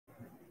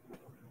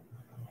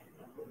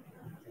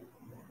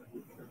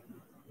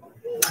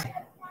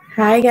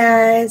Hi,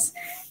 guys.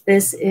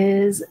 This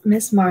is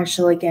Miss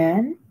Marshall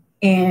again,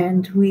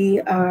 and we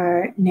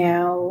are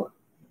now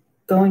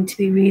going to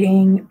be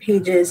reading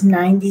pages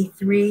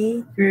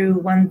 93 through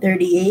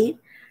 138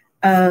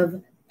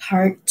 of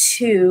part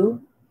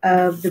 2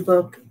 of the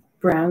book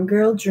Brown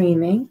Girl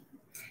Dreaming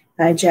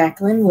by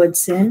Jacqueline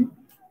Woodson.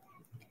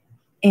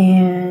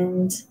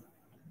 And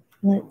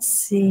let's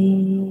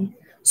see.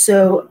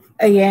 So,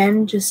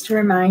 again, just to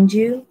remind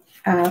you,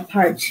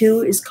 part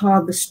 2 is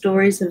called The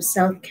Stories of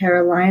South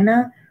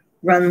Carolina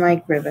Run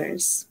Like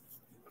Rivers.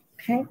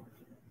 Okay.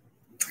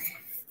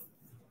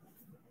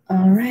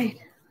 All right.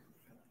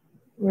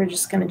 We're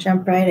just going to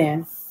jump right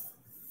in.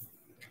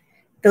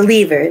 The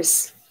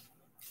Leavers.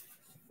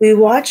 We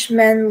watch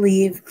men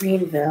leave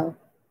Greenville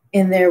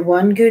in their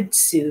one good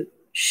suit,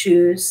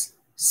 shoes,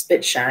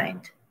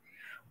 spit-shined.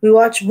 We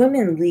watch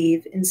women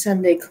leave in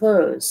Sunday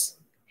clothes,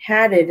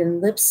 hatted and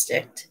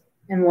lipsticked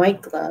and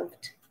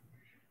white-gloved.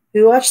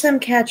 We watch them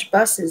catch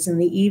buses in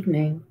the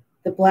evening,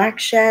 the black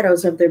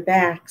shadows of their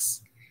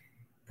backs,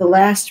 the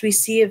last we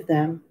see of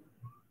them.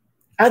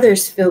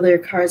 Others fill their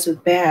cars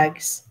with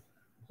bags,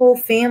 whole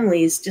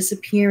families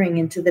disappearing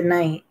into the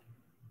night,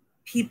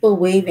 people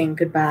waving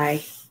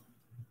goodbye.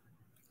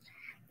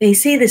 They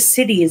say the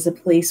city is a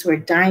place where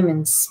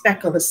diamonds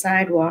speckle the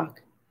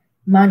sidewalk,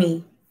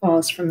 money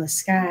falls from the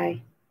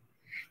sky.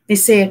 They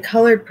say a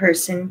colored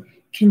person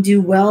can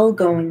do well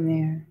going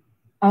there.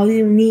 All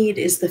you need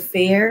is the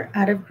fare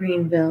out of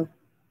Greenville.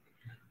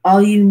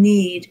 All you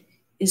need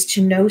is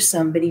to know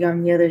somebody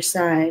on the other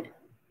side,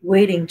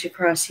 waiting to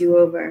cross you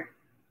over,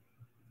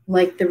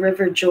 like the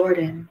River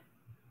Jordan.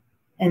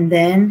 And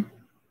then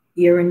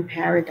you're in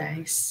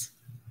paradise.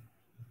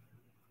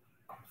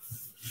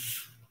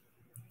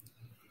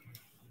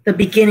 The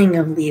beginning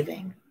of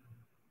leaving.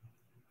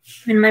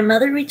 When my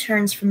mother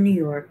returns from New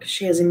York,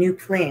 she has a new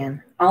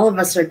plan. All of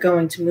us are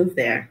going to move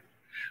there.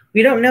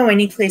 We don't know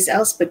any place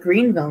else but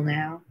Greenville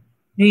now.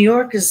 New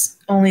York is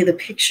only the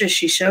picture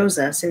she shows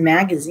us in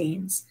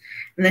magazines,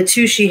 and the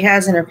two she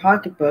has in her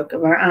pocketbook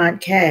of our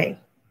Aunt Kay.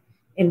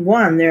 In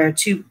one, there are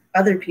two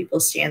other people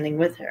standing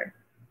with her.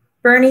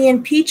 Bernie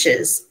and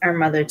Peaches, our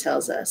mother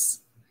tells us.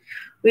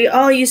 We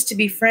all used to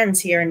be friends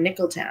here in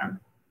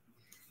Nickeltown.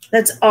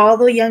 That's all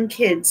the young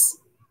kids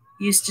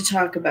used to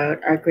talk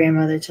about, our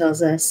grandmother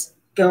tells us,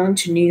 going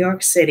to New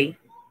York City.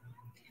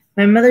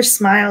 My mother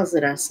smiles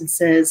at us and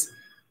says,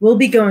 "We'll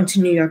be going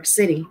to New York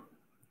City.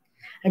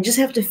 I just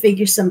have to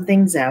figure some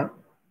things out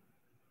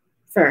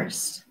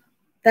first.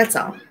 That's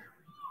all.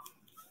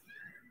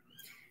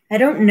 I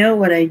don't know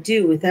what I'd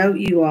do without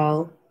you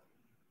all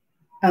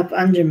up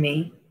under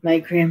me," my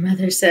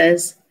grandmother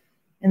says,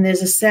 and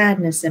there's a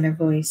sadness in her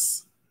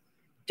voice.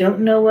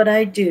 "Don't know what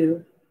I'd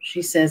do,"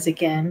 she says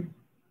again,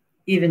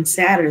 even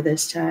sadder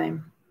this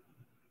time.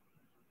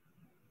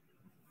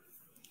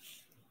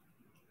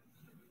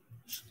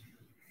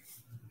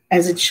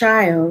 As a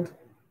child,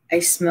 I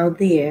smelled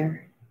the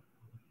air.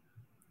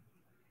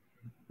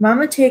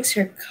 Mama takes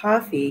her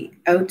coffee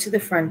out to the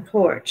front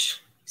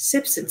porch,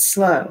 sips it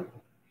slow.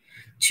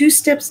 2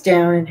 steps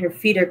down and her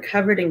feet are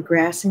covered in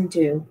grass and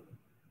dew.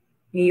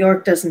 New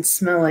York doesn't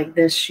smell like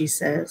this, she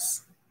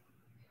says.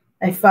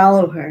 I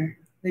follow her,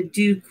 the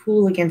dew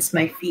cool against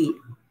my feet,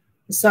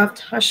 the soft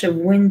hush of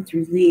wind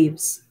through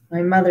leaves,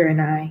 my mother and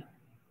I,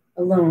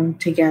 alone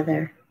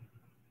together.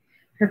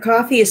 Her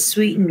coffee is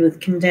sweetened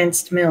with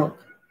condensed milk,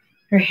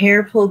 her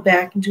hair pulled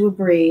back into a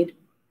braid,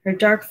 her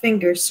dark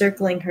fingers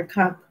circling her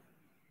cup.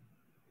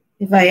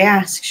 If I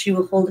ask, she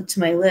will hold it to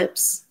my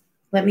lips,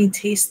 let me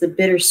taste the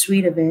bitter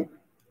sweet of it.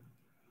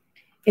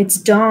 It's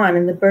dawn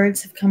and the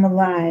birds have come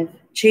alive,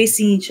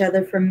 chasing each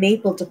other from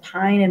maple to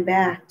pine and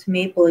back to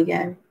maple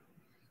again.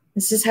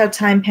 This is how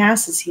time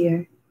passes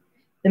here.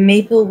 The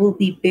maple will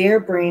be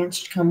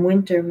bare-branched come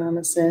winter,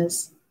 Mama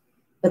says.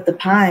 But the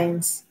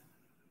pines,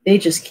 they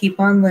just keep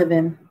on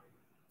living.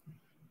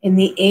 And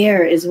the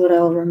air is what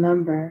I'll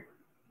remember,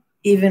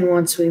 even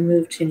once we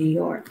move to New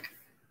York.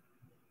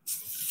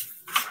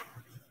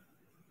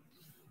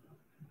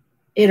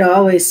 It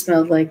always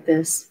smelled like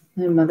this,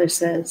 my mother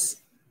says.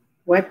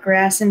 Wet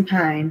grass and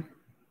pine,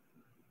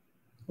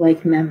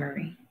 like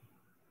memory.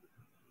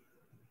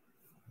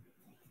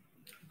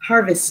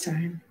 Harvest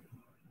time.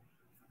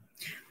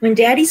 When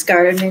Daddy's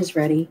garden is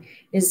ready,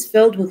 it is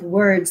filled with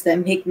words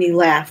that make me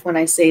laugh when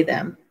I say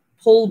them.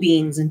 Pole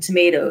beans and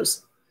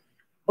tomatoes,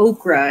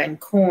 okra and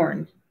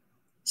corn,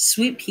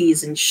 sweet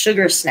peas and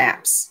sugar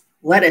snaps,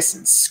 lettuce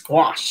and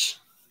squash.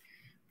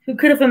 Who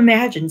could have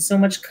imagined so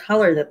much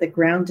color that the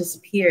ground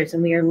disappears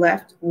and we are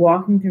left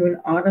walking through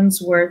an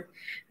autumn's worth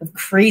of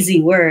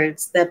crazy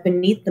words that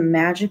beneath the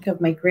magic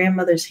of my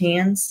grandmother's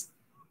hands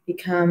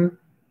become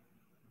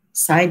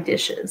side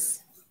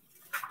dishes.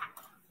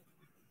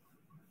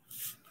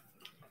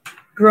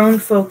 Grown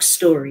folk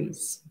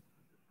stories.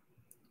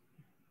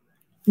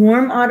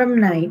 Warm autumn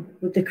night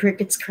with the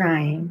crickets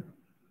crying,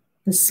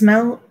 the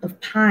smell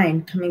of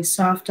pine coming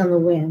soft on the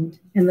wind,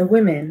 and the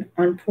women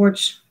on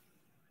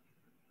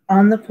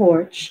the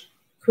porch,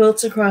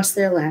 quilts across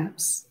their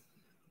laps.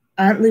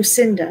 Aunt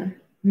Lucinda,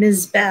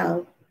 Ms.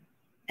 Bell,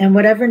 and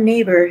whatever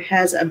neighbor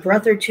has a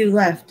breath or two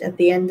left at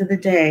the end of the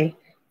day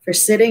for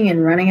sitting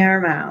and running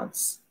our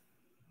mouths.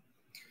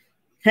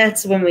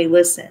 That's when we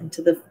listen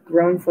to the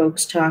grown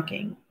folks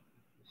talking.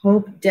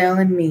 Hope, Dell,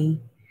 and me,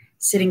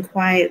 sitting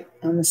quiet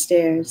on the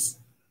stairs.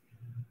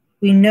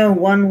 We know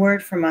one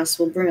word from us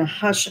will bring a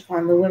hush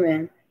upon the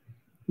women.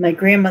 My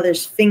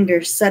grandmother's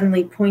finger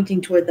suddenly pointing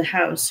toward the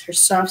house, her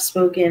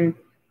soft-spoken,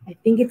 "I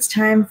think it's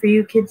time for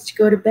you kids to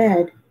go to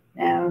bed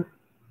now,"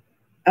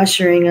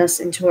 ushering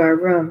us into our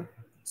room.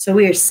 So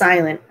we are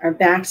silent, our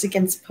backs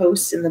against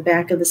posts in the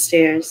back of the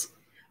stairs.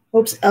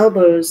 Hope's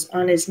elbows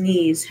on his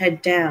knees,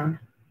 head down.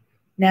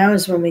 Now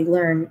is when we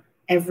learn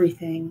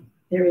everything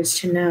there is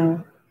to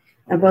know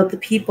about the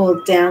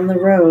people down the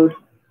road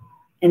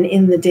and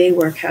in the day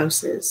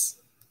workhouses,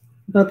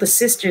 about the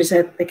sisters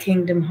at the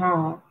Kingdom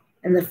Hall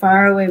and the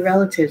faraway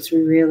relatives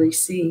we rarely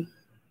see.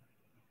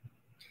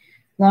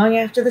 Long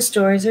after the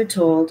stories are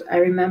told, I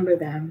remember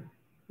them,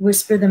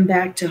 whisper them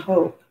back to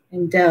Hope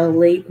and Dell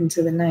late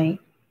into the night.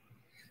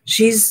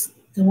 She's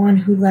the one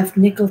who left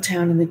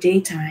Nickeltown in the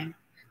daytime,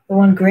 the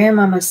one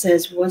Grandmama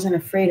says wasn't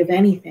afraid of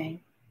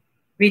anything,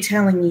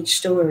 retelling each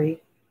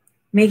story,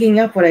 making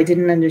up what I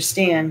didn't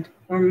understand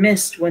or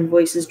missed when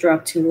voices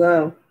dropped too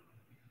low.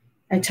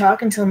 I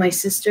talk until my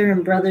sister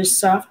and brother's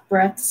soft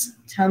breaths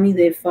tell me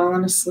they've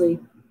fallen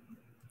asleep.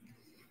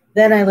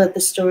 Then I let the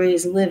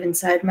stories live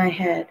inside my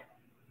head,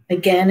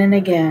 again and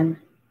again,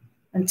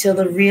 until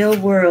the real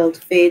world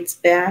fades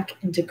back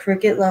into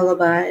cricket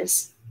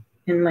lullabies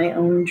and my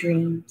own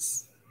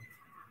dreams.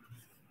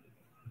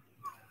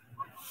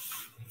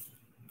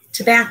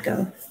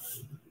 Tobacco.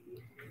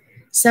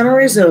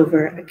 Summer is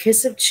over, a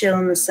kiss of chill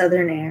in the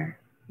southern air.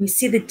 We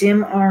see the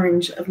dim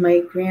orange of my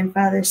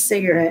grandfather's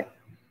cigarette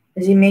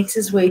as he makes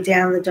his way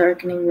down the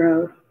darkening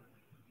road.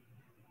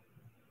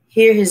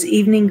 Hear his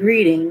evening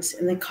greetings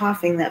and the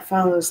coughing that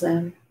follows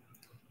them.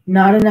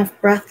 Not enough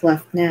breath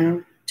left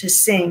now to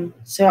sing,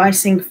 so I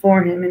sing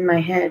for him in my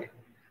head,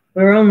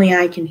 where only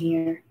I can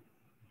hear.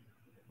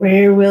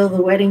 Where will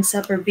the wedding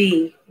supper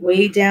be?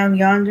 Way down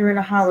yonder in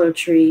a hollow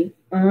tree.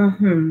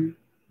 The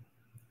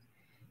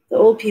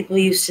old people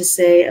used to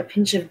say a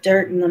pinch of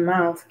dirt in the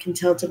mouth can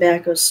tell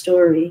tobacco's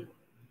story.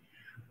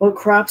 What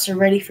crops are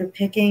ready for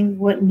picking,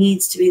 what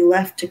needs to be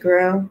left to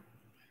grow,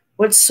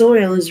 what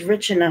soil is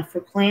rich enough for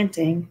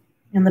planting,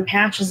 and the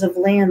patches of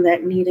land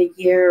that need a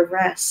year of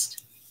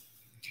rest.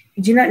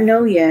 I do not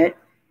know yet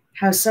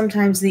how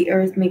sometimes the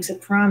earth makes a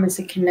promise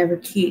it can never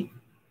keep.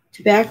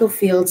 Tobacco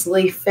fields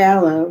lay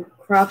fallow,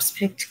 crops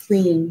picked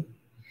clean.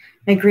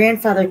 My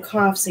grandfather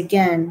coughs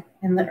again,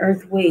 and the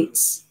earth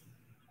waits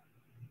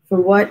for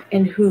what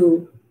and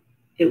who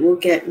it will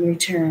get in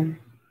return.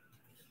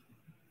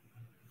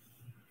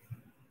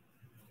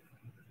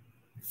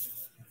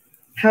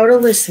 How to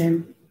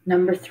listen,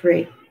 number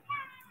 3.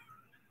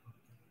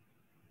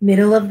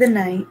 Middle of the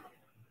night,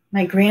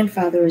 my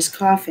grandfather is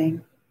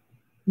coughing.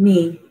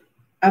 Me,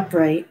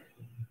 upright,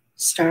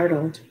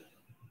 startled.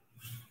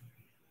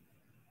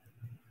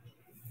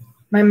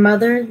 My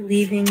mother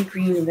leaving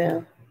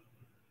Greenville.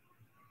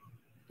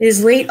 It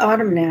is late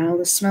autumn now,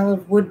 the smell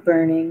of wood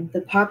burning,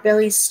 the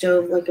pot-bellied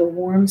stove like a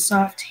warm,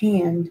 soft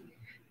hand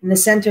in the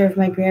center of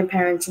my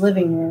grandparents'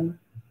 living room,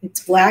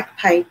 its black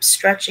pipe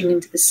stretching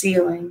into the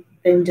ceiling,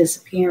 then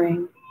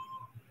disappearing.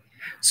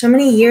 So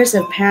many years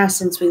have passed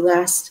since we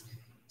last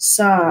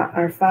saw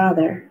our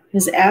father,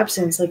 his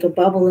absence like a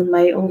bubble in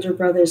my older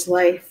brother's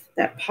life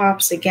that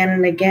pops again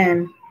and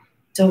again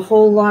to a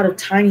whole lot of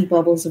tiny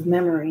bubbles of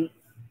memory.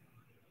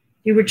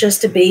 "You were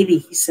just a baby,"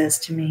 he says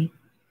to me.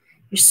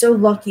 "You're so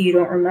lucky you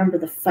don't remember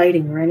the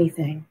fighting or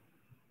anything."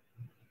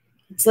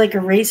 It's like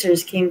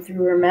erasers came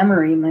through her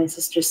memory, my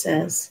sister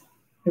says.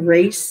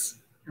 Erase,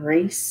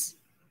 erase,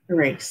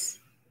 erase.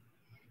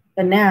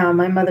 But now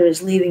my mother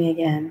is leaving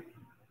again.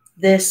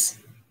 This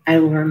I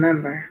will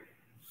remember.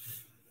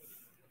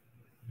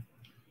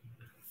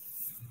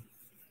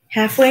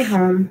 Halfway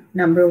home,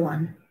 number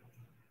 1.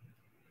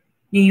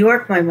 New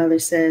York, my mother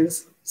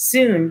says.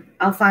 Soon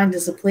I'll find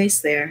us a place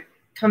there.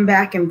 Come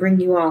back and bring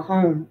you all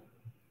home.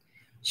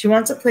 She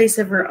wants a place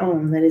of her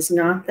own that is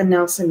not the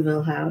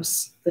Nelsonville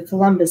house, the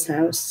Columbus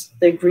house,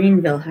 the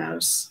Greenville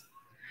house.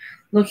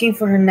 Looking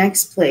for her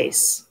next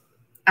place,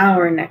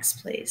 our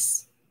next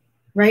place.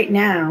 Right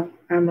now,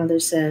 our mother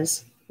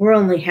says, we're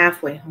only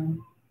halfway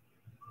home.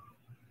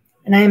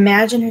 And I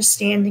imagine her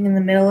standing in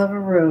the middle of a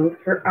road,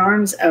 her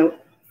arms out,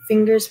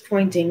 fingers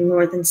pointing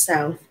north and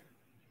south.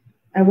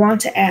 I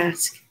want to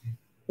ask,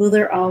 will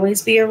there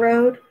always be a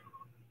road?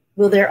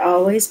 Will there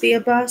always be a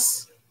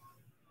bus?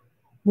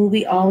 Will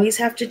we always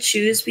have to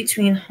choose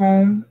between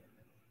home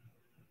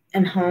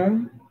and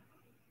home?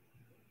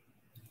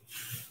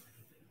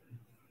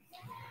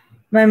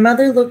 My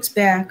mother looks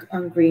back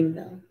on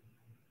Greenville.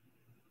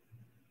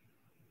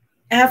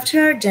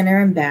 After our dinner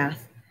and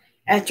bath,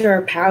 after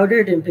our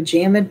powdered and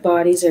pajamaed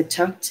bodies are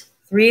tucked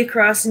 3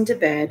 across into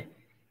bed,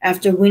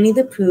 after Winnie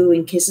the Pooh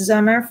and kisses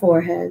on our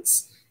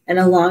foreheads and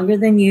a longer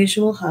than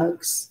usual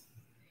hugs,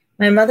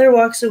 my mother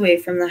walks away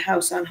from the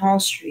house on Hall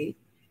Street,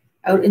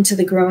 out into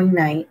the growing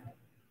night,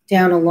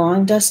 down a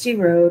long, dusty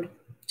road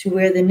to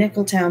where the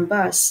Nickeltown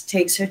bus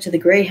takes her to the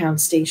Greyhound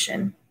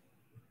station.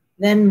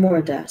 Then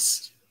more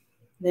dust.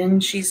 Then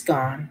she's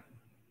gone.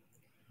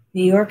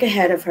 New York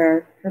ahead of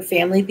her, her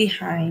family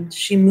behind.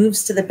 She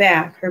moves to the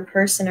back, her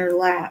purse in her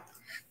lap,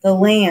 the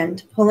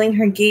land pulling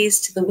her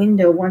gaze to the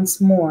window once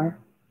more,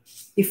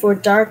 before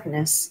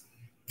darkness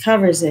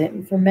covers it,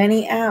 and for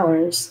many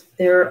hours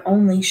there are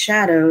only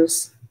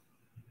shadows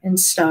and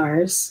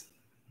stars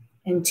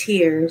and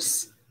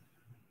tears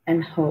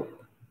and hope.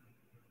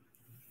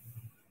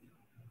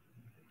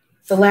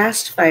 The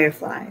last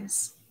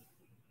fireflies.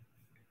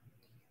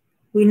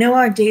 We know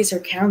our days are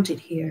counted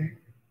here.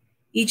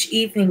 Each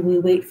evening we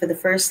wait for the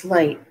first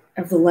light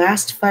of the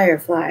last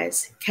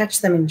fireflies,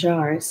 catch them in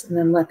jars, and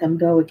then let them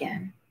go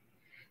again,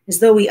 as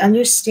though we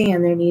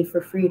understand their need for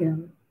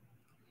freedom,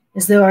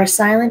 as though our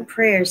silent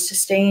prayers to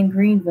stay in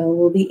Greenville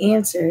will be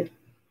answered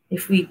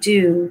if we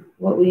do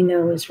what we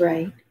know is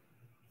right.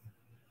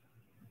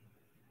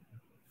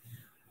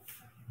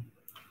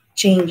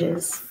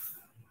 Changes.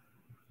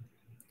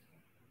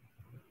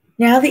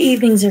 Now the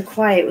evenings are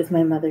quiet with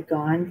my mother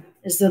gone,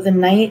 as though the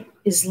night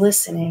is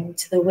listening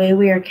to the way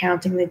we are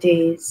counting the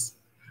days.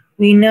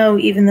 We know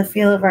even the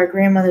feel of our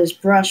grandmother's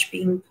brush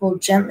being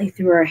pulled gently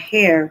through our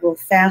hair will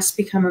fast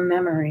become a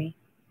memory.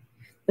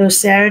 Those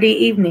Saturday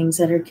evenings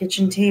at her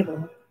kitchen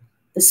table,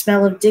 the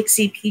smell of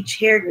Dixie peach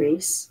hair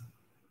grease,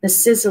 the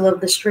sizzle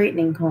of the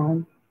straightening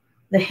comb,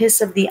 the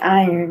hiss of the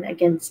iron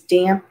against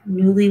damp,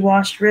 newly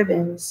washed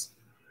ribbons,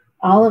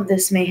 all of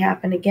this may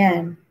happen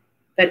again,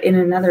 but in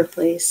another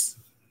place.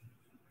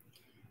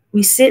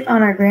 We sit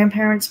on our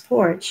grandparents'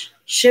 porch,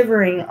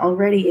 shivering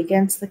already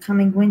against the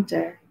coming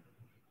winter,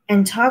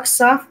 and talk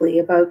softly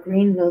about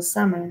Greenville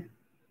summer.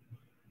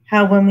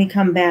 How when we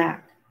come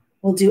back,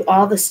 we'll do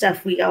all the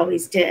stuff we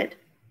always did,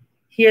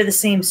 hear the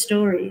same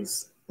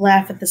stories,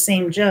 laugh at the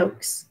same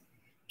jokes,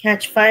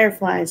 catch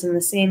fireflies in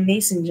the same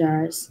mason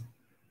jars,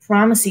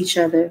 promise each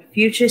other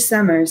future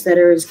summers that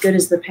are as good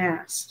as the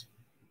past.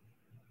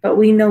 But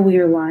we know we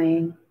are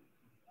lying.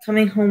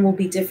 Coming home will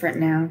be different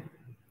now.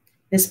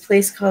 This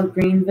place called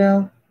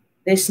Greenville,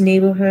 this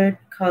neighborhood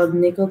called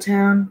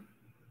Nickeltown,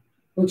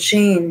 will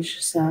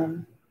change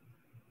some,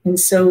 and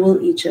so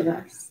will each of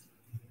us.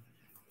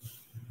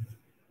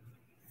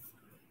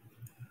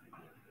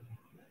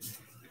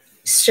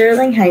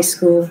 Sterling High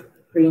School,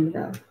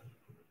 Greenville.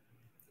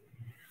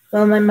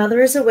 While my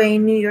mother is away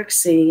in New York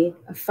City,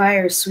 a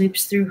fire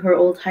sweeps through her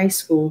old high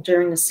school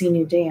during a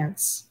senior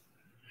dance.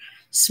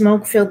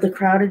 Smoke filled the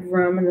crowded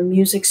room, and the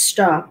music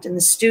stopped, and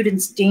the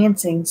students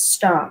dancing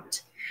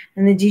stopped,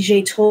 and the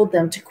DJ told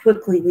them to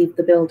quickly leave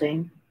the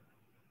building.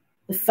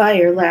 The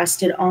fire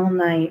lasted all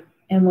night,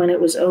 and when it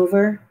was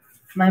over,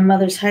 my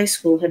mother's high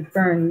school had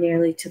burned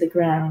nearly to the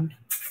ground.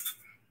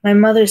 My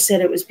mother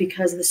said it was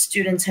because the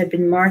students had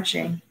been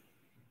marching,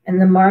 and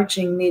the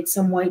marching made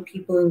some white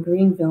people in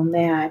Greenville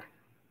mad.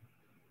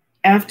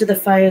 After the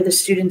fire, the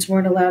students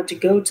weren't allowed to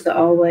go to the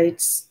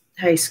all-whites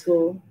high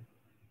school.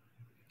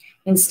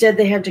 Instead,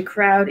 they had to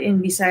crowd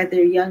in beside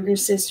their younger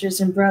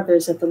sisters and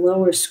brothers at the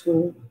lower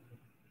school.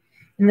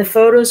 In the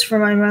photos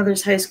from my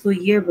mother's high school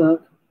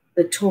yearbook,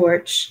 The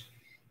Torch,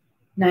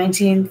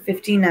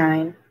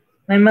 1959,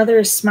 my mother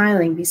is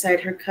smiling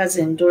beside her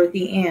cousin,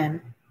 Dorothy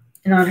Ann,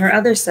 and on her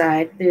other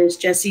side, there's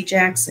Jesse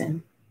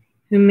Jackson,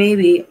 who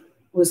maybe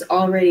was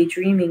already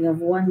dreaming of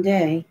one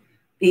day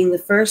being the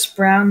first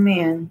brown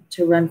man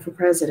to run for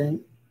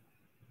president.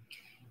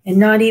 And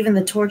not even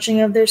the torching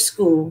of their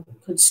school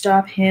could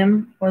stop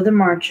him or the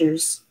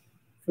marchers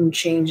from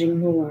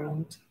changing the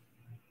world.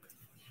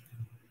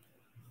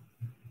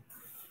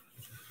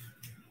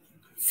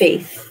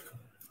 Faith.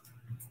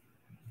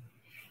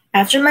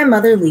 After my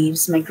mother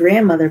leaves, my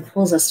grandmother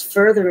pulls us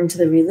further into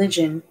the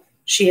religion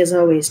she has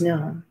always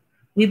known.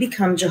 We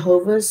become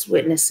Jehovah's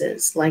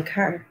Witnesses like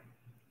her.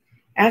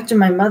 After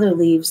my mother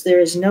leaves, there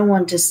is no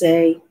one to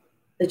say,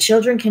 the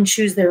children can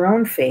choose their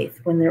own faith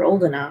when they're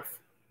old enough.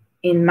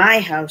 In my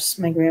house,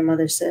 my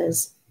grandmother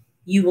says,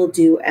 you will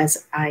do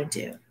as I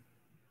do.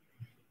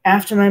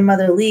 After my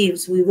mother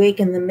leaves, we wake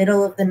in the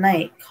middle of the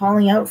night,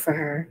 calling out for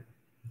her.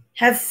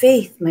 Have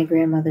faith, my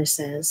grandmother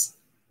says,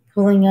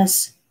 pulling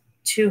us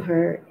to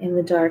her in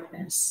the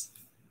darkness.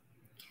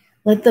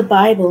 Let the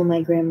Bible,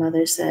 my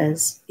grandmother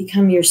says,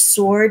 become your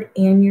sword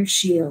and your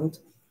shield.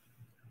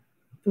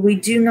 But we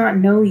do not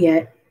know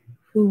yet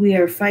who we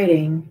are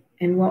fighting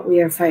and what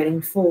we are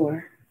fighting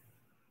for.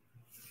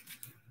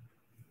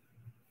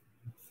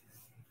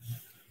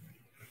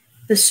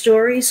 The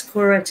stories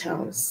Cora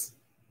tells.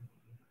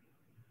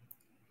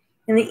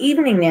 In the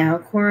evening now,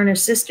 Cora and her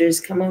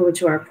sisters come over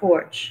to our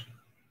porch.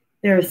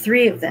 There are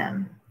 3 of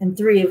them and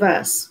 3 of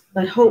us,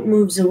 but Hope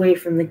moves away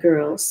from the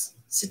girls,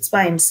 sits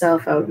by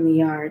himself out in the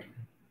yard.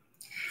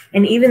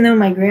 And even though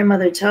my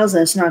grandmother tells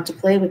us not to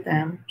play with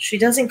them, she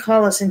doesn't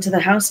call us into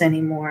the house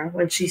anymore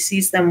when she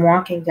sees them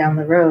walking down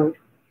the road.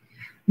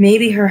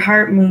 Maybe her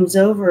heart moves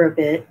over a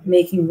bit,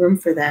 making room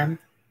for them.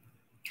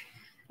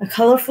 A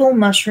colorful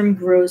mushroom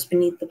grows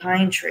beneath the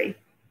pine tree,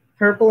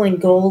 purple and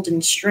gold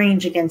and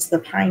strange against the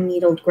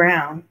pine-needled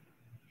ground.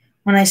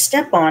 When I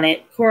step on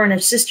it, Cora and her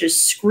sisters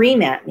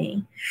scream at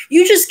me.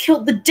 You just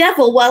killed the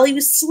devil while he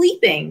was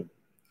sleeping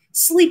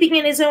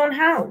in his own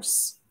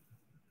house.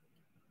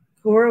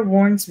 Cora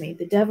warns me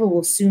the devil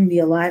will soon be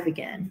alive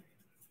again.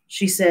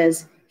 She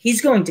says,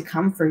 he's going to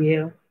come for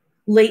you,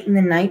 late in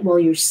the night while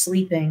you're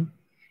sleeping,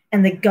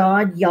 and the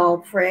God y'all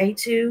pray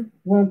to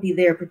won't be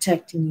there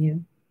protecting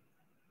you.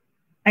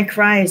 I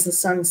cry as the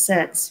sun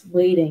sets,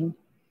 waiting,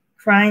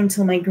 cry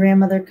until my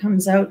grandmother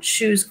comes out,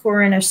 shoos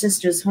Cora and her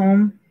sisters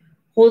home,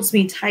 holds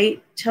me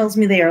tight, tells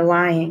me they are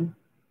lying.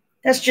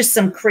 That's just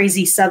some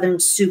crazy Southern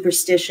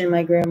superstition,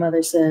 my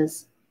grandmother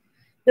says.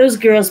 Those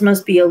girls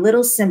must be a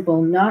little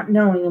simple, not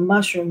knowing a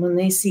mushroom when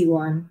they see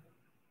one.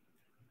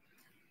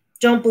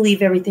 Don't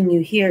believe everything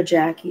you hear,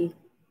 Jackie.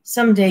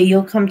 Someday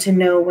you'll come to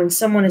know when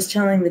someone is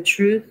telling the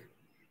truth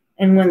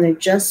and when they're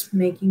just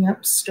making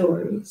up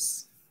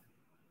stories.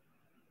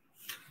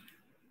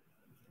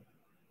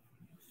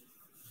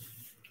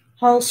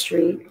 Hall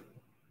Street.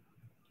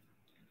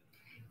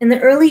 In the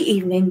early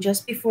evening,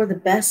 just before the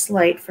best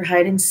light for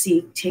hide and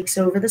seek takes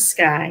over the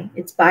sky,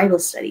 it's Bible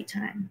study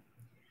time.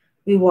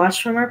 We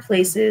watch from our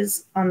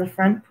places on the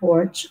front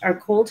porch, our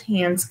cold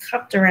hands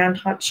cupped around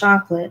hot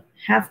chocolate,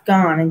 half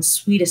gone and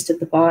sweetest at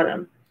the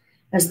bottom,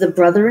 as the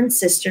brother and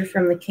sister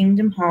from the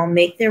Kingdom Hall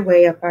make their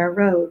way up our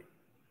road.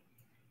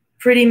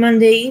 Pretty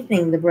Monday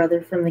evening, the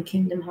brother from the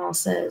Kingdom Hall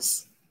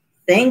says.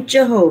 Thank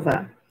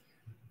Jehovah,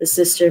 the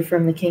sister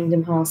from the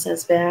Kingdom Hall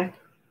says back.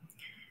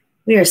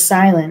 We are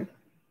silent,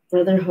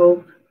 Brother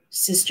Hope,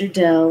 Sister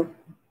Dell,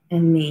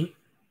 and me.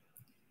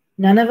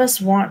 None of us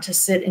want to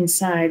sit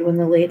inside when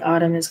the late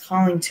autumn is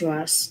calling to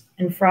us,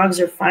 and frogs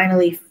are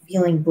finally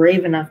feeling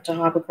brave enough to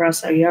hop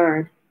across our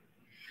yard.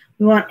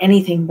 We want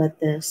anything but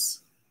this.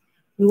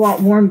 We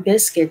want warm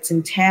biscuits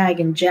and tag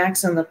and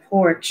jacks on the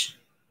porch,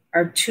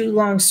 our too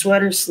long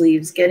sweater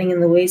sleeves getting in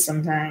the way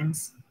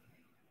sometimes.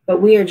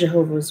 But we are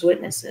Jehovah's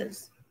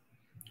Witnesses.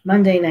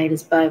 Monday night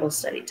is Bible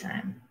study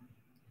time.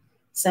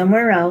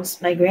 Somewhere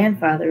else, my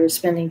grandfather is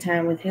spending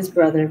time with his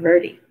brother,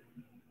 Verdi.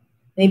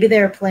 Maybe they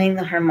are playing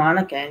the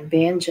harmonica and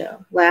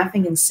banjo,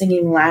 laughing and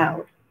singing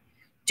loud,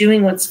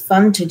 doing what's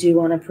fun to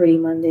do on a pretty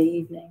Monday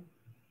evening.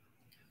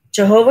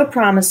 Jehovah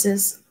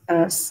promises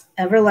us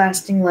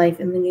everlasting life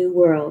in the new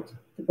world,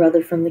 the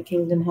brother from the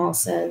Kingdom Hall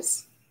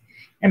says.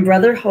 And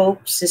Brother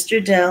Hope, Sister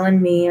Dell,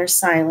 and me are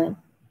silent,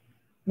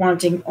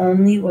 wanting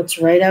only what's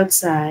right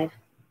outside,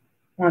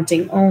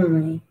 wanting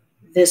only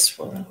this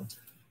world.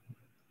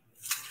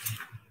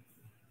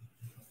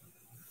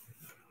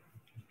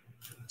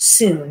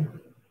 Soon.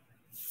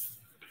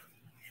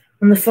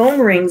 When the phone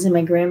rings in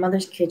my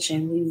grandmother's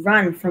kitchen, we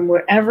run from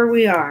wherever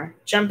we are,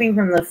 jumping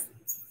from the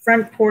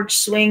front porch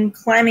swing,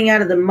 climbing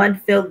out of the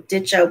mud-filled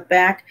ditch out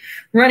back,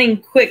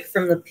 running quick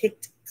from the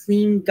picked,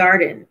 clean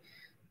garden.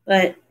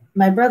 But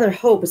my brother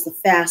Hope is the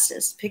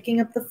fastest, picking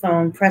up the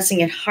phone, pressing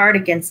it hard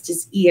against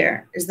his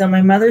ear, as though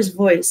my mother's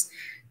voice,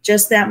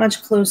 just that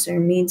much closer,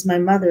 means my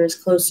mother is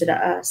closer to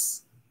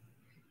us.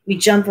 We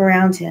jump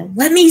around him.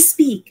 Let me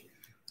speak!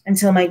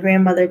 Until my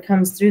grandmother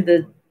comes through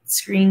the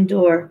screen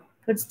door,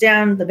 puts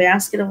down the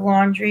basket of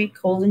laundry,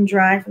 cold and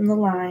dry from the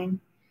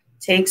line,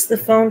 takes the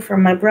phone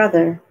from my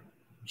brother,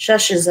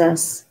 shushes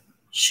us,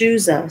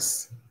 shoos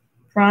us,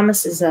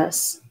 promises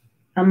us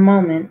a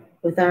moment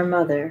with our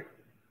mother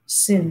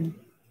soon.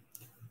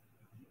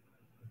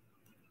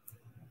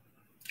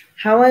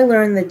 How I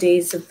learn the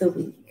days of the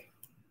week.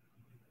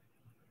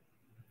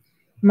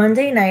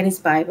 Monday night is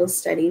Bible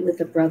study with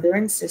a brother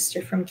and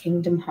sister from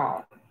Kingdom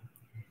Hall.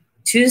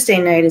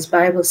 Tuesday night is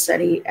Bible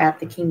study at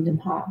the Kingdom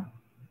Hall.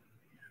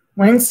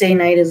 Wednesday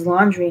night is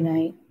laundry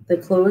night, the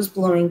clothes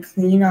blowing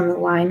clean on the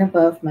line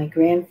above my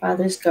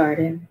grandfather's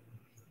garden.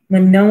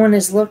 When no one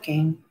is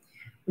looking,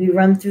 we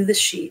run through the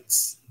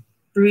sheets,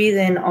 breathe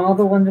in all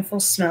the wonderful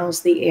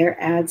smells the air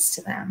adds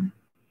to them.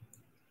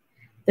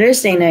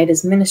 Thursday night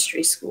is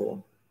ministry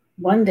school.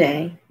 One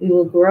day, we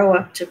will grow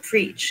up to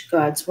preach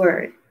God's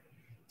word,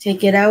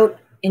 take it out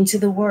into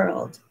the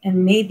world,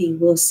 and maybe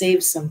we'll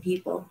save some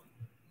people.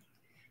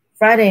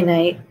 Friday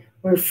night,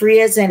 we're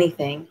free as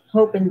anything,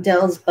 Hope and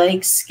Dell's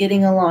bikes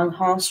skidding along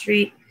Hall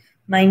Street,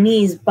 my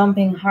knees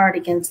bumping hard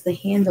against the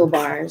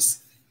handlebars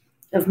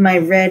of my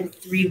red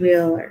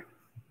three-wheeler.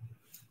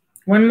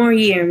 One more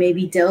year,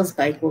 maybe Dell's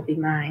bike will be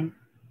mine.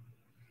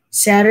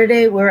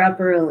 Saturday, we're up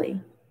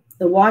early,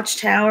 the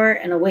watchtower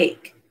and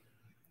awake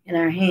in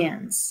our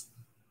hands,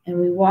 and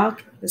we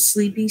walk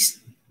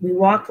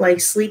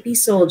like sleepy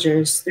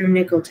soldiers through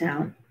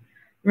Nickeltown,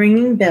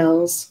 ringing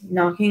bells,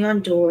 knocking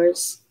on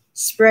doors,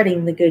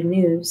 spreading the good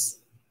news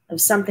of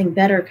something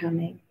better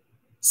coming.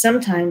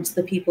 Sometimes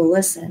the people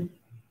listen.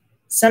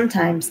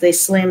 Sometimes they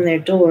slam their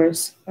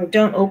doors or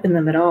don't open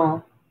them at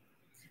all,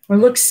 or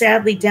look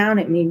sadly down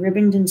at me,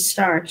 ribboned and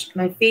starched,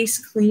 my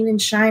face clean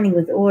and shining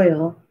with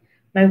oil,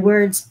 my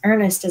words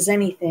earnest as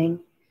anything.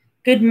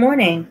 Good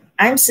morning,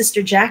 I'm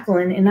Sister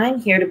Jacqueline, and I'm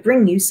here to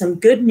bring you some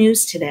good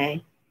news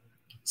today.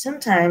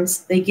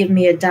 Sometimes they give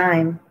me a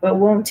dime, but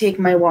won't take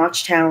my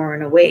watchtower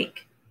and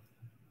awake.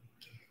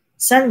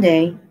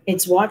 Sunday,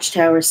 it's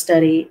watchtower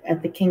study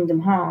at the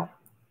Kingdom Hall.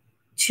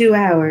 2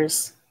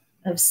 hours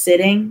of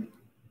sitting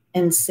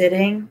and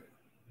sitting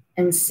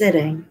and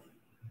sitting.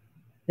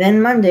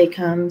 Then Monday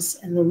comes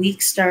and the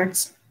week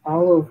starts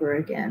all over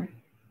again.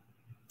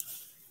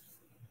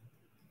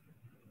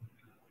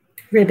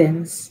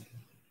 Ribbons.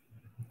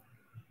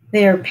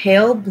 They are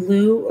pale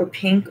blue or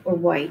pink or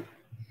white.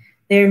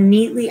 They are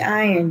neatly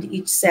ironed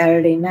each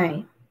Saturday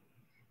night.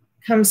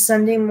 Come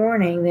Sunday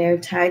morning, they are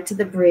tied to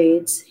the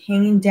braids,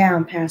 hanging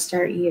down past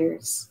our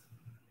ears.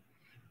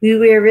 We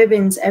wear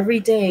ribbons every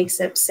day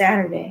except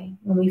Saturday,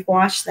 when we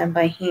wash them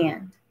by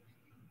hand.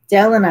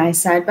 Dell and I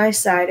side by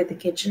side at the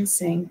kitchen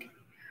sink,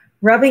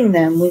 rubbing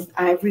them with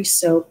ivory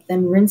soap,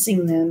 then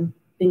rinsing them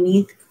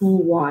beneath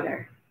cool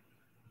water.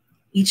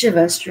 Each of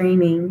us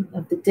dreaming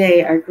of the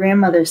day our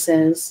grandmother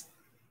says,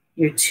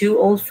 "You're too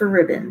old for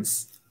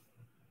ribbons."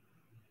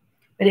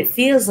 But it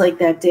feels like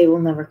that day will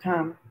never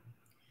come.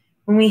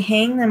 When we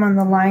hang them on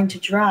the line to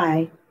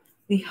dry,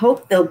 we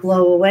hope they'll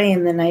blow away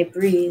in the night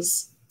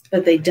breeze,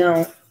 but they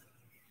don't.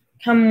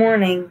 Come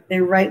morning,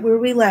 they're right where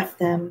we left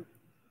them,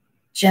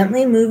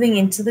 gently moving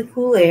into the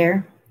cool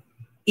air,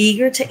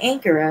 eager to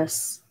anchor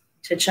us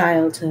to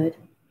childhood.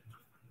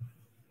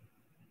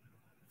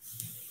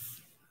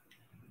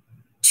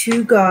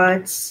 Two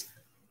gods,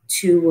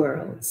 two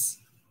worlds.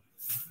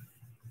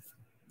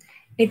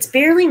 It's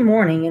barely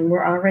morning and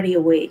we're already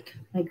awake.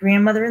 My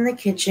grandmother in the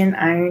kitchen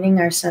ironing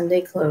our Sunday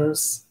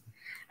clothes.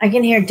 I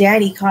can hear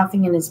Daddy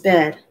coughing in his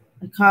bed,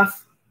 a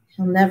cough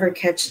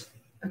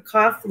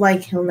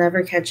like he'll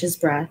never catch his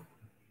breath.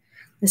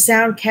 The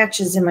sound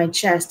catches in my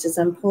chest as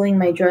I'm pulling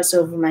my dress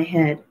over my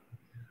head.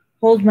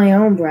 Hold my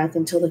own breath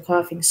until the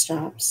coughing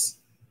stops.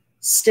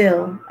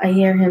 Still, I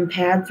hear him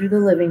pad through the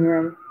living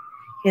room,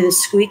 hear the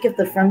squeak of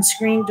the front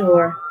screen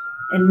door,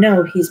 and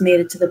know he's made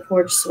it to the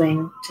porch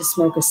swing to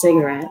smoke a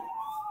cigarette.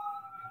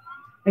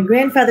 My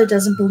grandfather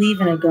doesn't believe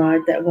in a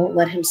God that won't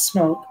let him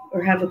smoke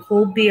or have a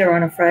cold beer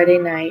on a Friday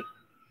night.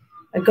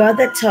 A God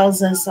that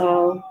tells us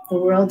all the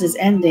world is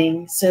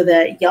ending so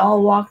that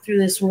y'all walk through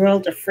this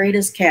world afraid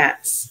as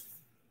cats.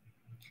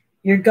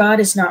 Your God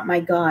is not my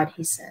God,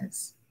 he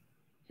says.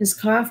 His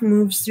cough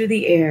moves through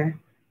the air,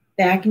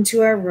 back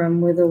into our room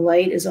where the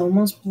light is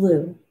almost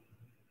blue,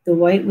 the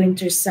white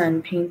winter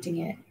sun painting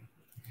it.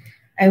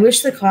 I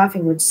wish the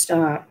coughing would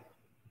stop.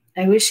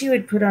 I wish he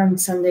would put on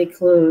Sunday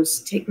clothes,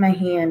 take my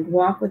hand,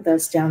 walk with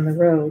us down the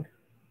road.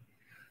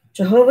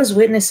 Jehovah's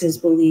Witnesses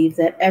believe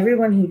that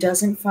everyone who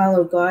doesn't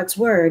follow God's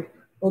word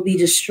will be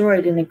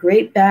destroyed in a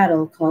great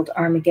battle called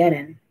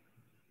Armageddon.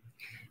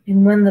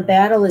 And when the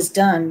battle is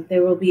done,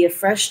 there will be a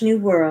fresh new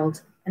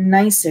world, a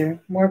nicer,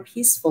 more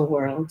peaceful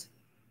world.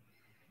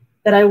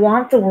 But I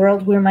want the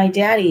world where my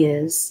daddy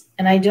is,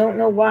 and I don't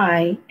know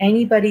why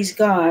anybody's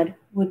God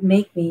would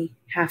make me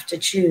have to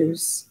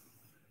choose.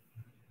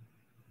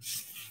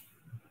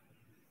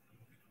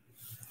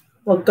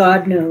 Well,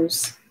 God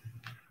knows.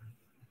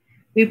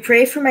 We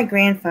pray for my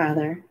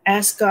grandfather,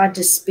 ask God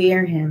to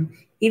spare him,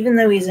 even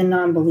though he's a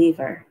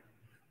non-believer.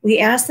 We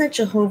ask that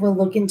Jehovah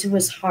look into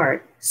his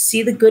heart,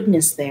 see the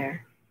goodness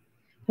there.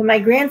 But my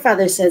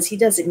grandfather says he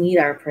doesn't need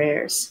our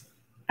prayers.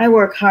 I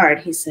work hard,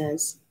 he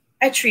says.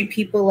 I treat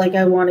people like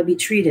I want to be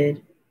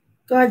treated.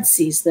 God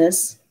sees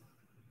this.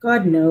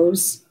 God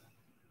knows.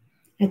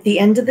 At the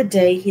end of the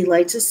day, he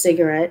lights a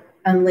cigarette,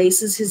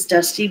 unlaces his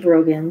dusty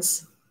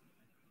brogans,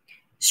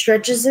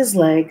 stretches his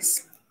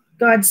legs.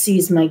 God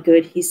sees my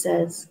good, he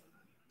says.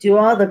 Do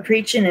all the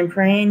preaching and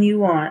praying you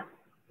want,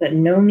 but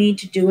no need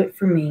to do it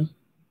for me.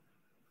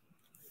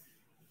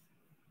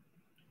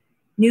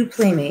 New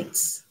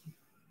playmates.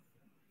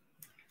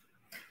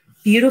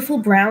 Beautiful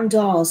brown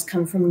dolls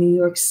come from New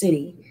York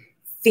City,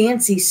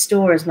 fancy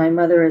stores my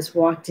mother has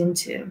walked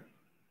into.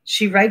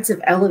 She writes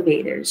of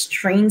elevators,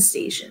 train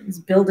stations,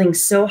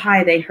 buildings so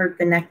high they hurt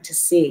the neck to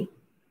see.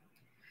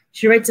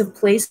 She writes of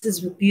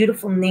places with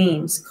beautiful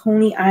names,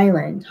 Coney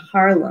Island,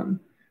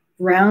 Harlem,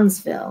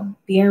 Brownsville,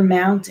 Bear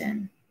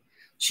Mountain.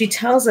 She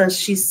tells us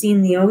she's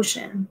seen the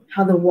ocean,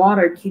 how the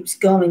water keeps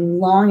going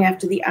long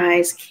after the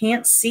eyes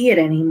can't see it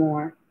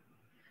anymore.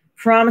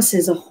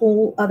 Promises a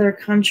whole other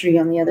country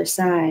on the other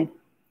side.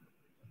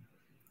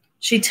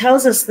 She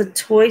tells us the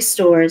toy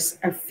stores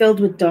are filled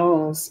with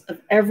dolls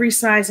of every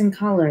size and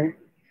color.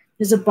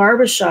 There's a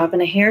barber shop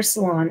and a hair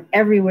salon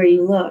everywhere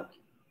you look.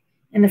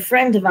 And a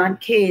friend of Aunt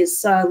Kay's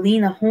saw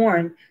Lena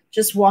Horne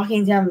just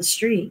walking down the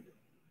street.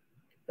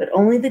 But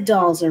only the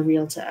dolls are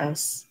real to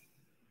us.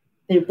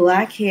 Their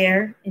black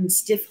hair in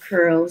stiff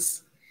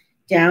curls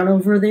down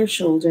over their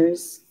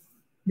shoulders,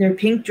 their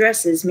pink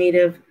dresses made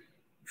of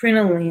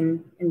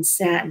crinoline and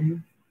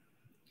satin,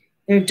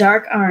 their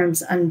dark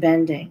arms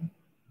unbending.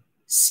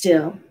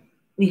 Still,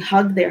 we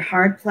hug their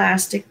hard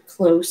plastic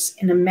close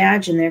and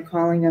imagine they're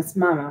calling us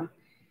mama.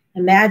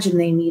 Imagine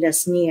they need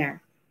us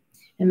near.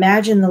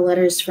 Imagine the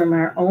letters from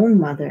our own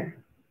mother.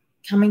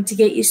 Coming to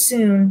get you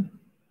soon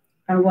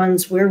are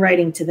ones we're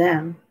writing to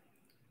them.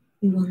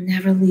 We will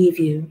never leave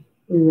you,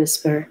 we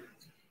whisper.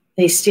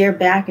 They stare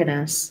back at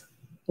us,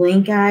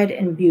 blank-eyed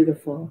and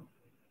beautiful,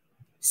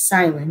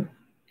 silent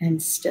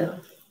and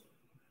still.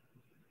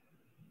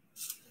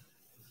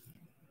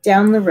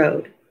 Down the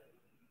road.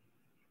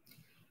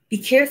 Be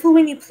careful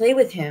when you play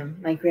with him,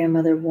 my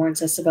grandmother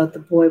warns us about the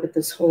boy with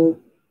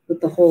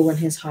the hole in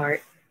his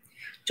heart.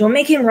 Don't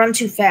make him run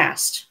too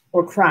fast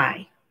or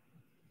cry.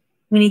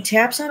 When he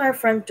taps on our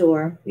front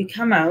door, we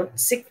come out,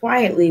 sit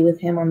quietly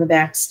with him on the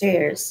back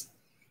stairs.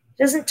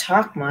 He doesn't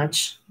talk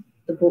much,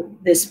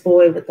 this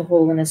boy with the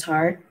hole in his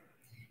heart.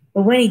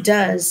 But when he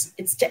does,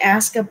 it's to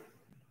ask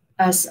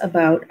us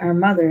about our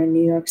mother in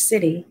New York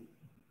City.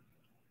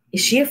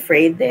 Is she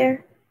afraid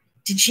there?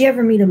 Did she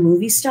ever meet a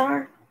movie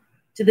star?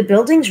 Do the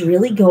buildings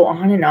really go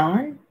on and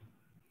on?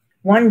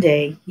 One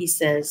day, he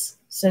says,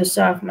 so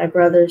soft my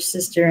brother,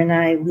 sister, and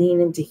I lean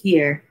into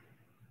here,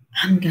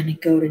 I'm going to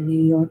go to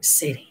New York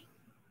City.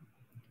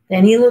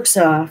 Then he looks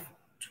off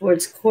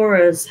towards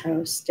Cora's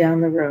house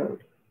down the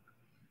road.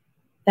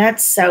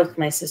 That's south,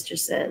 my sister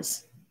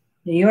says.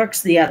 New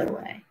York's the other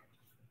way.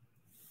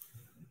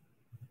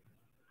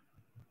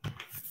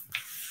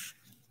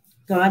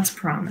 God's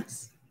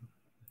promise.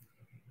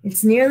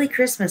 It's nearly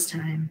Christmas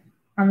time.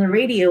 On the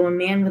radio, a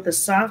man with a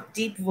soft,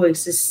 deep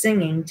voice is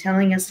singing,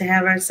 telling us to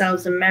have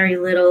ourselves a merry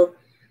little.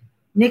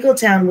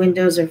 Nickeltown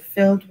windows are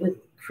filled with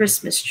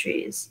Christmas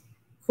trees.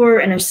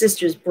 Cora and her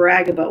sisters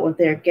brag about what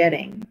they're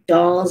getting,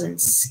 dolls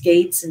and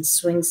skates and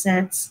swing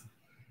sets.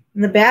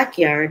 In the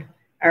backyard,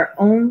 our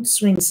own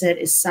swing set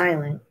is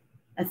silent,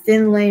 a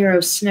thin layer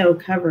of snow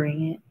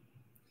covering it.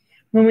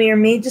 When we are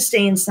made to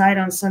stay inside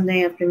on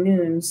Sunday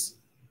afternoons,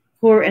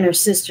 Cora and her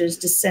sisters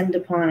descend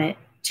upon it,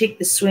 take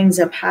the swings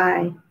up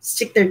high,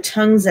 stick their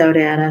tongues out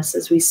at us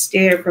as we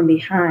stare from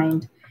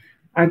behind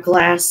our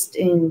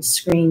glassed-in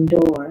screen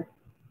door.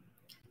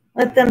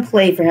 Let them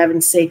play, for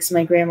heaven's sakes,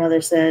 my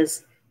grandmother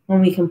says,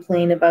 when we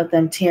complain about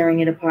them tearing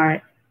it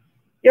apart.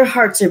 Your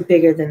hearts are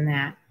bigger than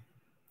that.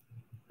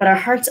 But our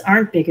hearts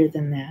aren't bigger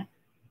than that.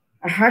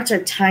 Our hearts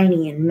are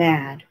tiny and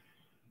mad.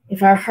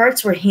 If our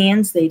hearts were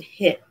hands, they'd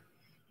hit.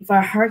 If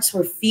our hearts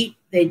were feet,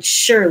 they'd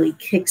surely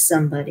kick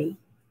somebody.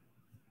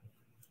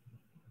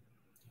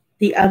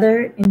 The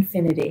other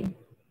infinity.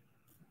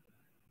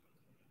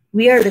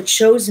 We are the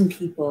chosen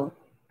people,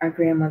 our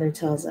grandmother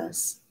tells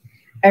us.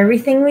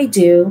 Everything we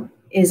do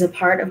is a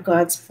part of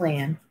God's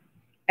plan.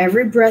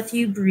 Every breath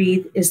you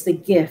breathe is the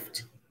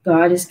gift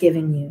God is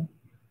giving you.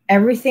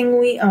 Everything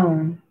we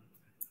own.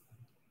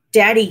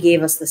 Daddy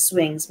gave us the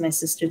swings, my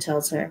sister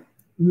tells her,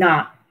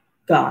 not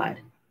God.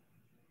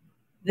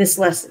 This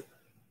lesson,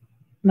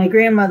 my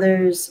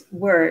grandmother's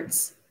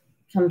words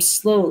come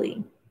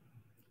slowly,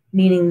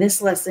 meaning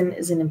this lesson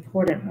is an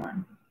important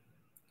one.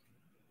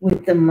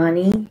 With the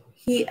money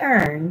he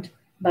earned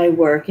by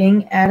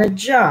working at a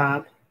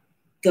job,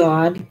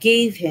 God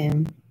gave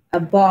him a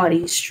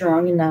body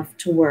strong enough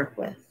to work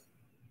with.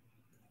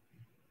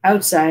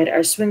 Outside,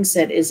 our swing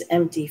set is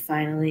empty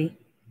finally.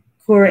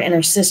 Cora and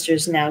her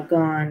sisters now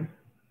gone.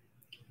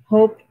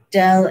 Hope,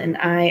 Dell, and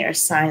I are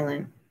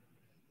silent.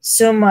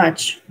 So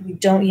much we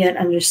don't yet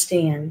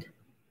understand.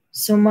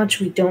 So much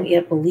we don't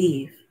yet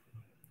believe.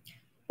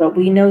 But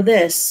we know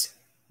this,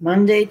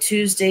 Monday,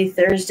 Tuesday,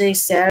 Thursday,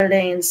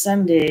 Saturday, and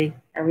Sunday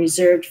are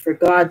reserved for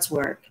God's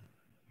work.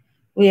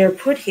 We are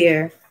put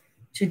here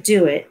to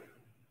do it,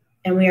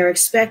 and we are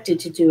expected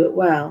to do it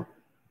well.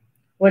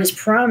 What is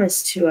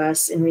promised to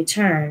us in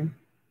return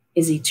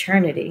is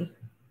eternity.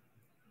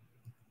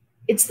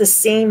 It's the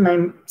same,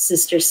 my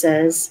sister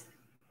says,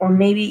 or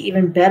maybe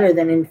even better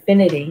than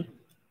infinity.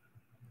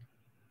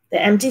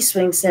 The empty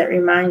swing set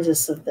reminds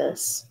us of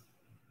this,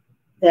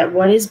 that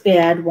what is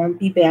bad won't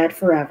be bad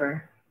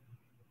forever,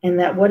 and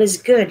that what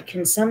is good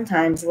can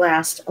sometimes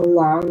last a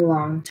long,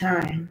 long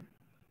time.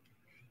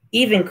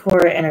 Even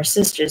Cora and her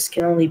sisters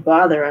can only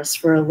bother us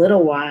for a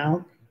little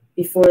while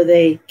before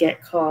they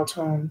get called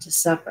home to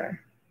supper.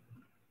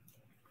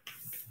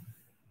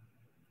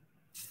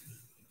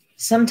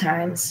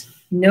 Sometimes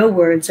no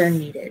words are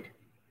needed.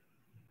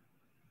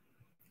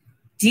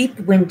 Deep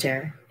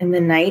winter and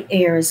the night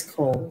air is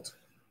cold,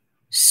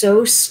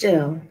 so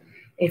still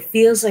it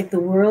feels like the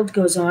world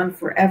goes on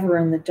forever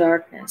in the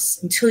darkness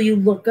until you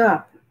look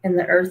up and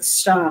the earth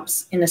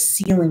stops in a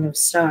ceiling of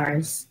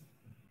stars.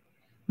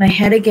 My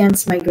head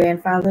against my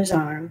grandfather's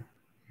arm,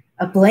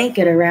 a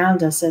blanket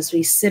around us as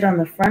we sit on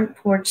the front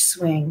porch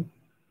swing.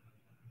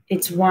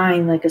 It's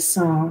wine like a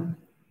song.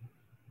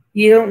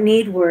 You don't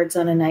need words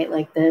on a night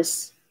like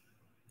this,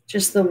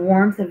 just the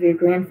warmth of your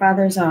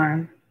grandfather's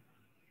arm,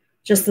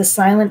 just the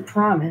silent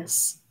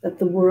promise that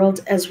the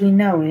world as we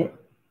know it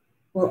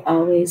will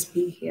always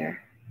be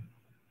here.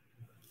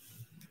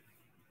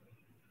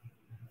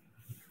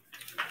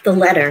 The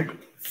letter.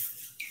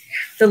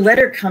 The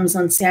letter comes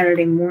on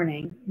Saturday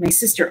morning. My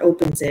sister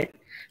opens it.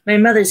 My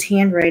mother's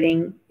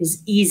handwriting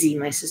is easy,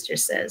 my sister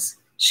says.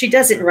 She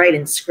doesn't write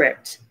in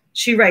script.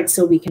 She writes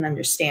so we can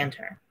understand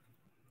her.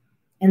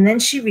 And then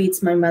she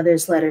reads my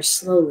mother's letter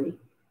slowly,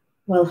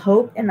 while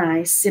Hope and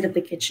I sit at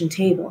the kitchen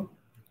table.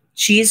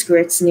 Cheese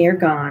grits near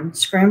gone,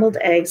 scrambled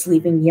eggs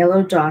leaving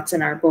yellow dots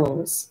in our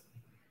bowls.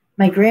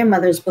 My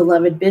grandmother's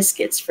beloved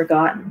biscuits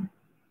forgotten.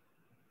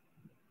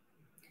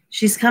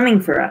 She's coming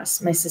for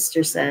us, my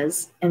sister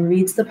says, and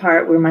reads the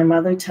part where my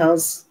mother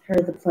tells her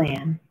the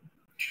plan.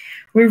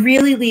 We're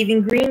really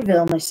leaving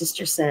Greenville, my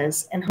sister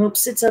says, and Hope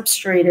sits up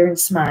straighter and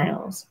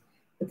smiles.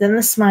 But then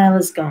the smile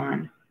is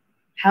gone.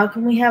 How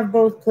can we have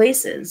both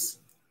places?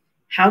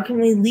 How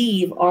can we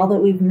leave all that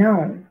we've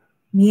known?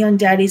 Me on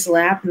Daddy's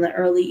lap in the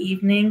early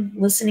evening,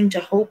 listening to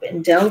Hope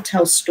and Dell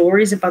tell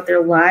stories about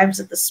their lives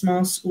at the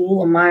small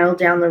school a mile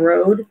down the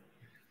road.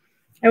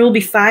 I will be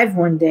 5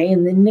 one day,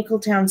 and the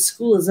Nickeltown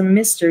school is a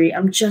mystery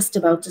I'm just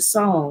about to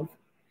solve.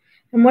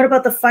 And what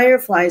about the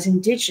fireflies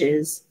in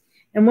ditches?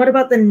 And what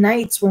about the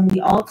nights when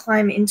we all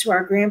climb into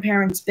our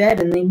grandparents' bed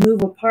and they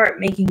move apart,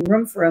 making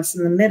room for us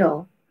in the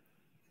middle?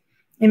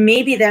 And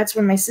maybe that's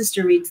when my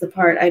sister reads the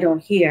part I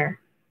don't hear.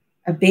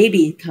 A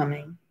baby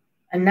coming.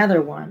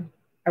 Another one.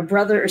 A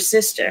brother or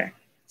sister.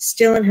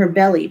 Still in her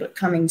belly, but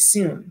coming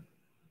soon.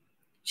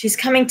 She's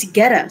coming to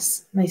get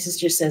us, my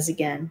sister says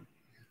again,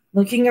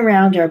 looking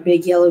around our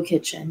big yellow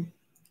kitchen,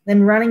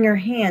 then running her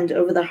hand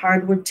over the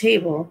hardwood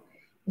table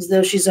as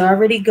though she's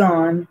already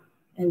gone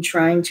and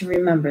trying to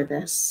remember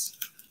this.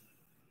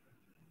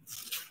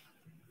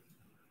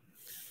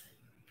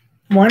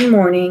 One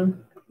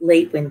morning,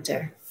 late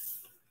winter.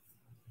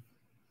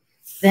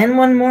 Then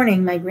one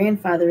morning, my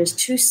grandfather is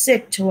too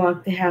sick to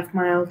walk the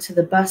half-mile to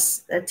the bus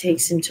that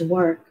takes him to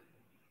work.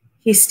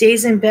 He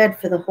stays in bed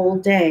for the whole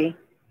day,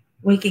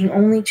 waking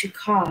only to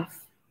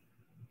cough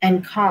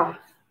and cough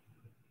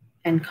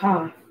and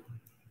cough.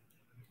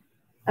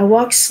 I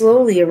walk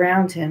slowly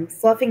around him,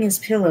 fluffing his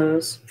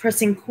pillows,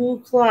 pressing cool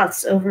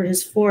cloths over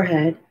his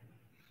forehead,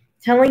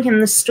 telling him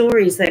the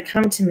stories that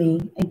come to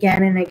me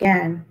again and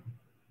again.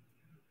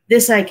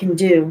 This I can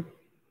do,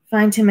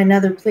 find him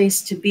another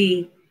place to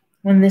be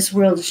when this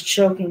world is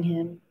choking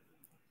him.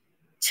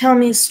 Tell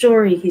me a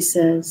story, he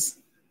says,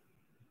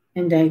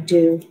 and I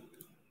do.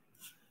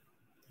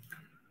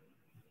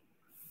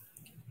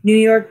 New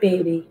York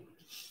baby.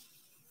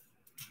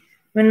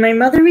 When my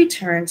mother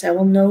returns, I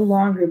will no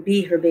longer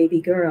be her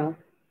baby girl.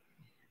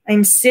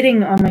 I'm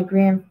sitting on my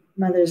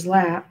grandmother's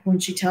lap when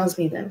she tells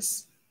me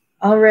this.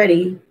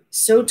 Already,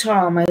 so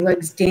tall, my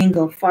legs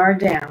dangle far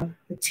down,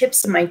 the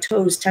tips of my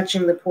toes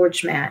touching the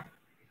porch mat.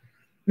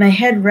 My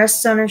head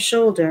rests on her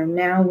shoulder,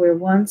 now where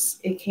once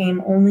it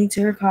came only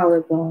to her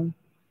collarbone.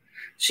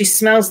 She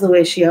smells the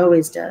way she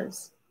always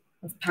does,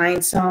 of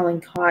pine sol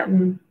and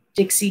cotton,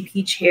 Dixie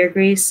peach hair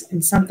grease,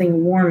 and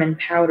something warm and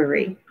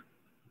powdery.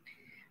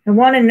 I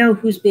want to know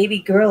whose baby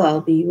girl I'll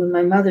be when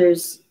my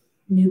mother's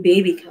new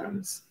baby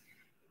comes,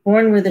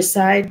 born where the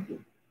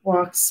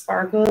sidewalks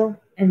sparkle,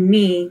 and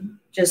me,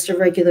 just a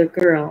regular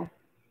girl.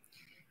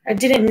 I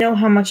didn't know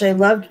how much I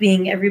loved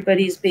being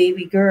everybody's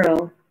baby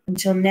girl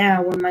until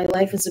now, when my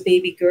life as a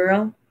baby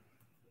girl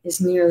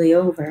is nearly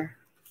over.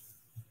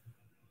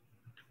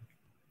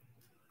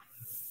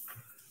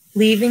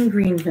 Leaving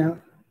Greenville.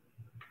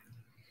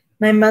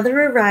 My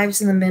mother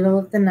arrives in the middle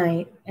of the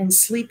night, and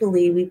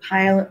sleepily we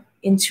pile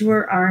into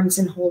her arms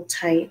and hold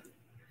tight.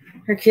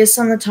 Her kiss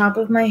on the top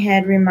of my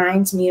head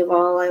reminds me of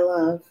all I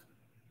love,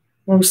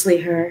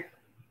 mostly her.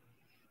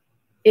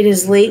 It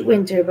is late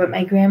winter, but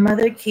my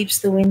grandmother keeps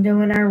the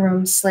window in our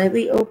room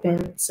slightly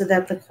open so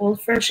that the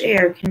cold, fresh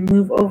air can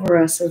move over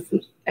us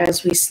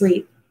as we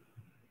sleep.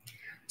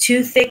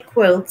 2 thick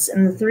quilts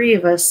and the 3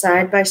 of us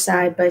side by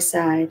side by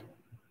side.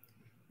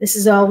 This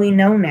is all we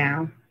know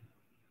now.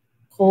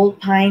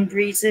 Cold pine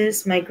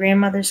breezes, my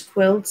grandmother's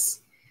quilts,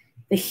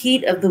 the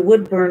heat of the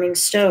wood-burning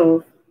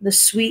stove, the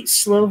sweet,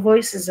 slow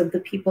voices of the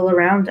people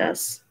around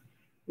us,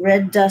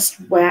 red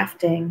dust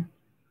wafting,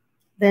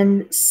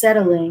 then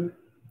settling,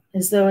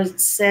 as though it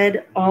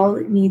said all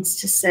it needs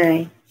to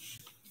say.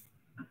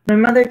 My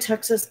mother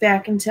tucks us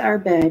back into our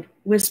bed,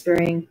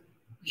 whispering,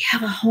 "We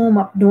have a home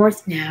up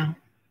north now."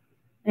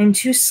 I'm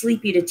too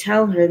sleepy to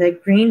tell her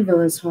that Greenville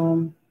is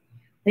home,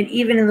 that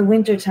even in the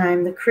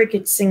wintertime the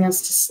crickets sing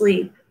us to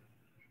sleep.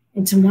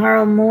 And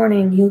tomorrow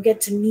morning you'll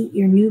get to meet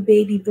your new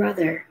baby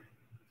brother.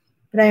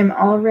 But I am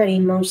already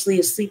mostly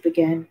asleep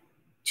again,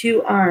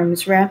 2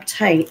 arms wrapped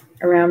tight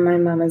around my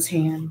mama's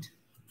hand.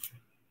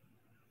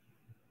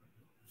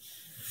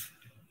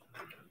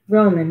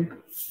 Roman.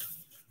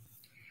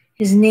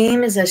 His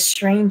name is as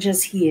strange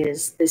as he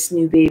is, this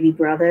new baby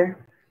brother,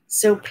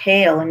 so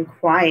pale and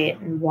quiet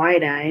and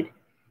wide-eyed.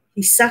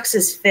 He sucks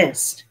his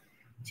fist,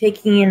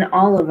 taking in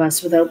all of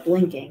us without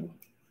blinking.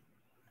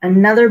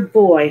 Another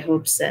boy,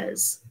 Hope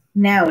says.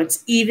 Now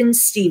it's even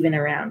Steven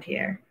around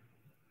here.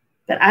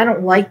 But I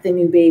don't like the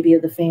new baby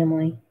of the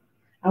family.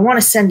 I want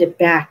to send it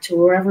back to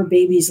wherever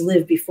babies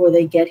live before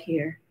they get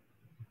here.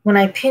 When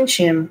I pinch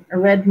him, a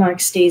red mark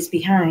stays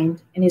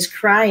behind, and his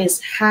cry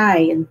is high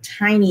and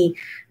tiny,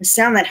 a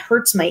sound that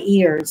hurts my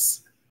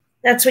ears.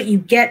 That's what you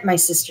get, my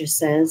sister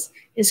says.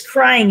 His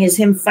crying is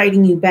him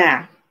fighting you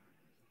back.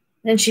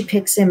 Then she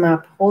picks him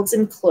up, holds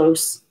him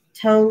close,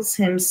 tells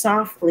him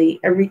softly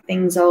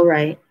everything's all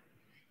right.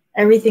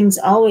 Everything's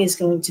always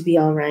going to be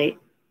all right,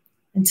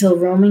 until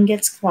Roman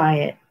gets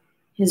quiet,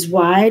 his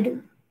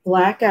wide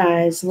black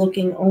eyes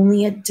looking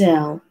only at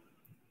Dell,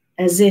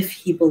 as if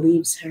he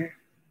believes her.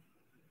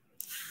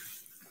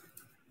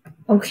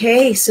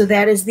 Okay, so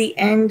that is the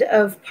end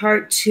of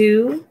part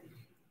 2,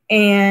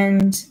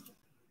 and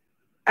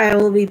I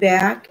will be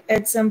back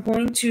at some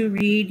point to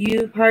read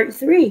you part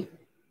 3.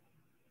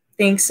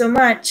 Thanks so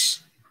much.